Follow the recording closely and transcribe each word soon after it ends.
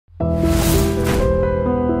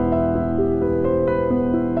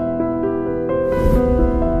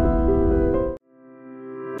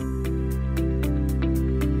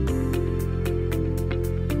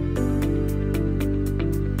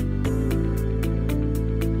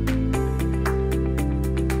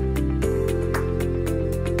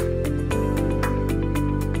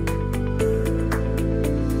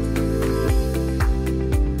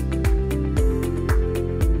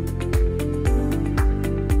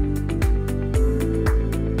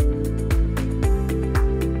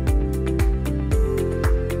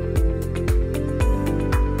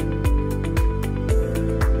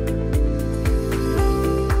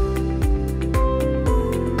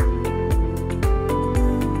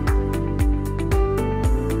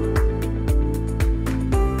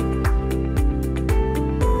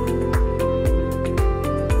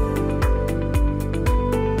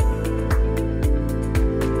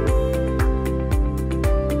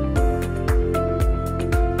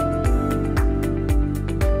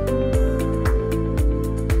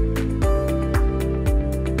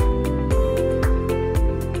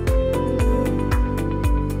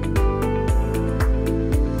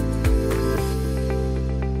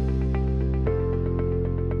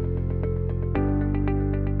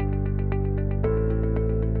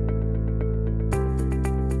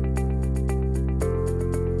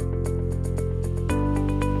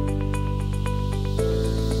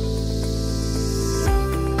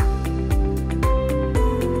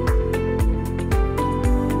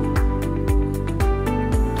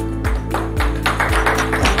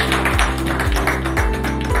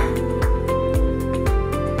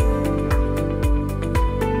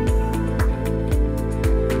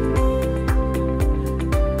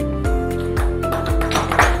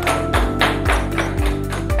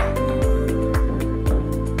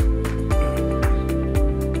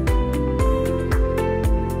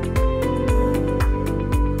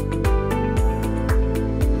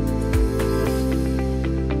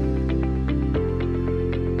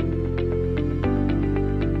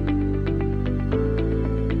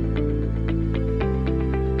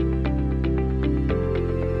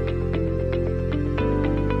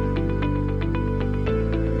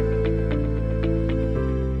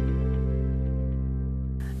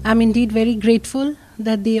I'm indeed very grateful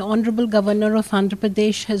that the Honorable Governor of Andhra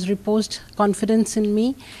Pradesh has reposed confidence in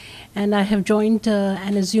me, and I have joined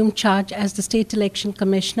and assumed charge as the State Election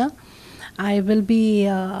Commissioner. I will be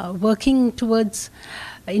working towards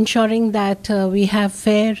ensuring that we have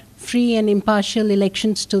fair, free and impartial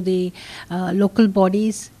elections to the local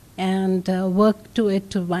bodies, and work to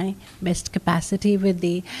it to my best capacity with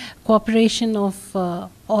the cooperation of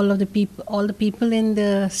all the people in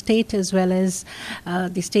the state, as well as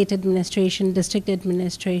the state administration, district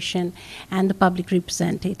administration and the public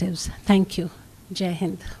representatives. Thank you. Jai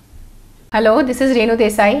Hind. Hello, this is Renu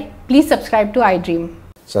Desai. Please subscribe to iDream.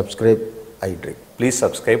 Subscribe iDream. Please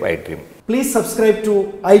subscribe iDream. Please subscribe to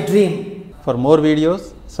iDream. For more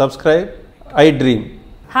videos, subscribe iDream.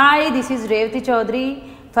 Hi, this is Revati Chaudhary.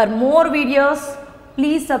 For more videos,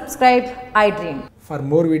 please subscribe iDream. For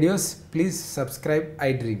more videos, please subscribe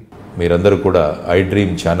iDream. మీరందరూ కూడా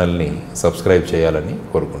iDream ఛానల్ని subscribe చేయాలని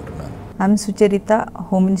కోరుకుంటున్నాను. I'm Sucharita,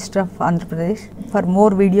 Home Minister of Andhra Pradesh. For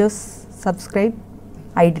more videos, subscribe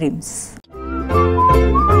iDreams.